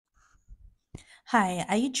Hi,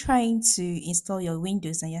 are you trying to install your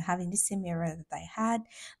Windows and you're having the same error that I had?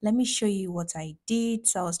 Let me show you what I did.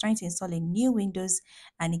 So I was trying to install a new Windows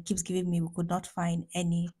and it keeps giving me we could not find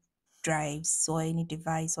any drives or any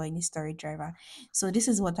device or any storage driver. So this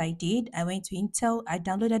is what I did. I went to Intel. I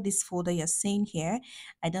downloaded this folder you're seeing here.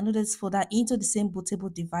 I downloaded this folder into the same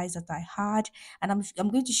bootable device that I had, and I'm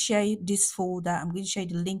going to share this folder. I'm going to share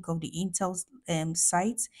the link of the Intel's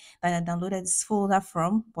site that I downloaded this folder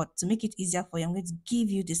from. But to make it easier for you, I'm going to give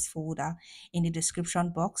you this folder in the description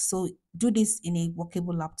box. So do this in a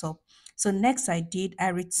workable laptop. So next I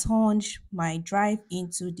returned my drive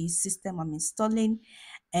into the system I'm installing,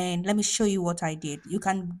 and let me show you what I did. You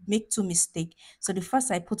can make two mistakes. So the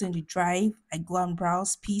first I put in the drive, I go and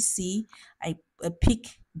browse PC, I pick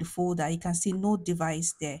the folder. You can see no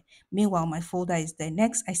device there. Meanwhile, my folder is there.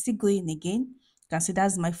 Next, I still go in again. You can see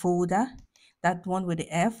that's my folder, that one with the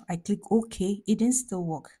F. I click OK. It didn't still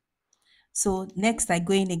work. So next I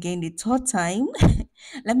go in again the third time.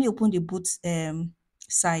 Let me open the boot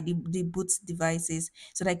side, the boot devices,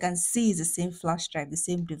 so that I can see it's the same flash drive, the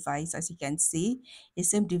same device. As you can see, the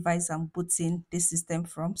same device I'm booting this system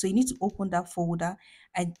from. So you need to open that folder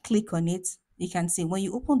and click on it. You can see when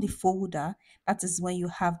you open the folder, that is when you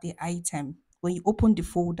have the item. When you open the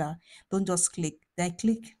folder, don't just click. Then I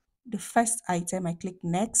click the first item, I click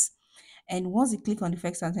next. And once you click on the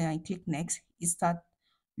first item and click next, it start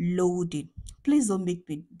loading. Please don't make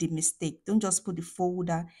the mistake. Don't just put the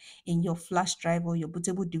folder in your flash drive or your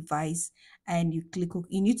bootable device and you click.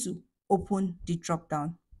 You need to open the drop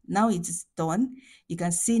down. Now it is done. You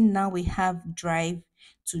can see now we have drive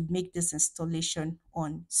to make this installation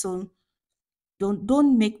on. So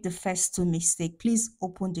don't make the first two mistake. Please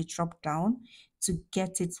open the drop down to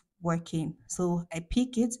get it working. So I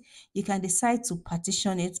pick it. You can decide to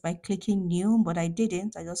partition it by clicking new, but I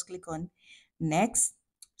didn't. I just click on next.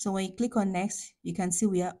 So when you click on next, you can see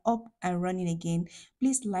we are up and running again.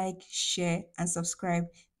 Please like, share, and subscribe.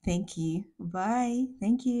 Thank you. Bye.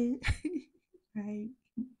 Thank you. Bye.